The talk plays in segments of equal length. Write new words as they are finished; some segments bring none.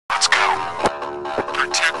Let's go.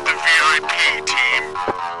 Protect the VIP, team.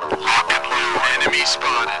 Lock and load. Enemy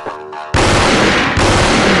spotted.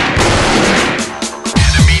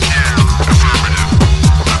 Enemy down. Affirmative.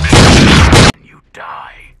 You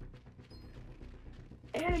die.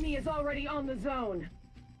 Enemy is already on the zone.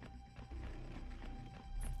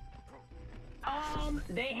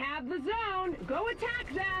 They have the zone. Go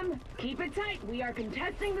attack them. Keep it tight. We are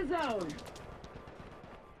contesting the zone.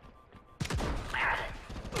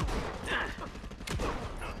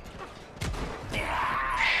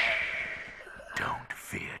 Don't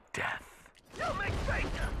fear death. You make fake!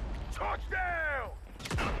 Touchdown!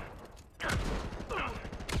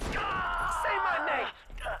 Say my name!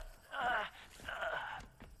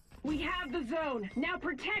 We have the zone. Now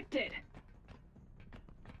protect it.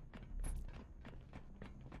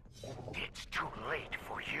 It's too late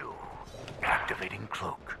for you. Activating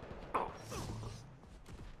cloak.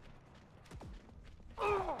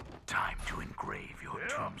 Time to engrave your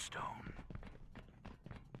tombstone.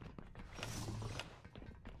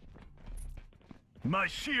 My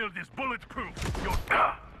shield is bulletproof. Your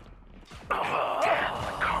Death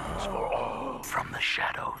comes for all from the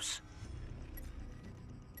shadows.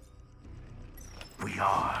 We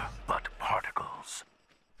are but particles.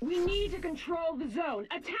 We need to control the zone.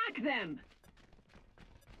 Attack them.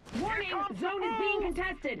 Warning, zone is being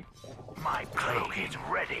contested. My cloak is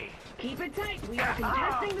ready. Keep it tight. We are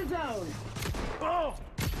contesting the zone.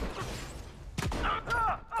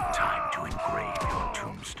 Time to engrave your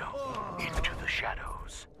tombstone into the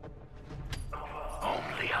shadows.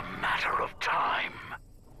 Only a matter of time.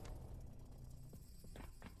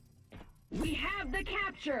 We have the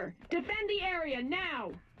capture. Defend the area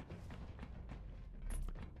now.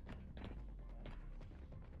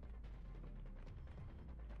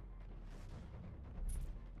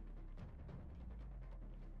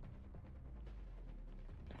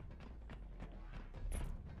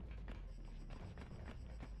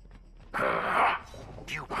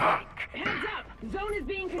 You blink. Heads up. Zone is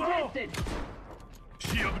being contested.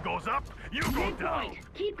 shield goes up, you go Big down. point.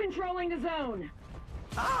 Keep controlling the zone.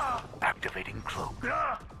 Activating cloak. 3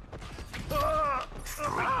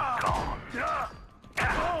 gone.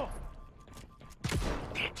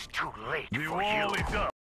 It's too late The for wall you. is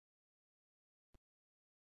up.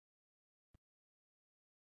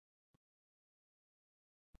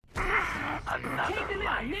 Another Take them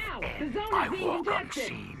out life now. The ends. zone is I being walk contested.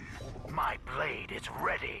 unseen. My blade is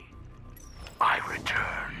ready. I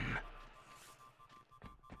return.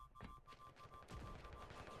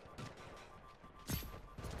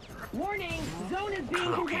 Warning, zone is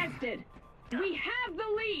being Cloaking. contested. We have the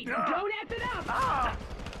lead. Don't F it up.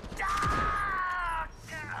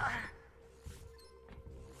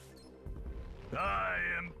 I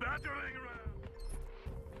am battering around.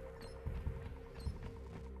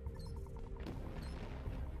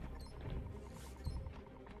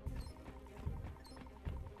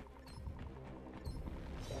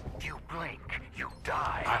 You blink, you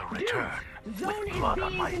die. I'll return. Zone with is blood on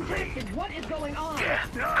being my contested. blade. What is going on?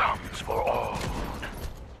 Death comes for all.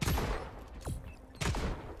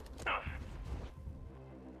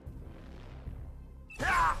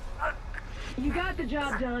 You got the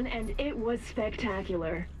job done, and it was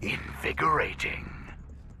spectacular. Invigorating.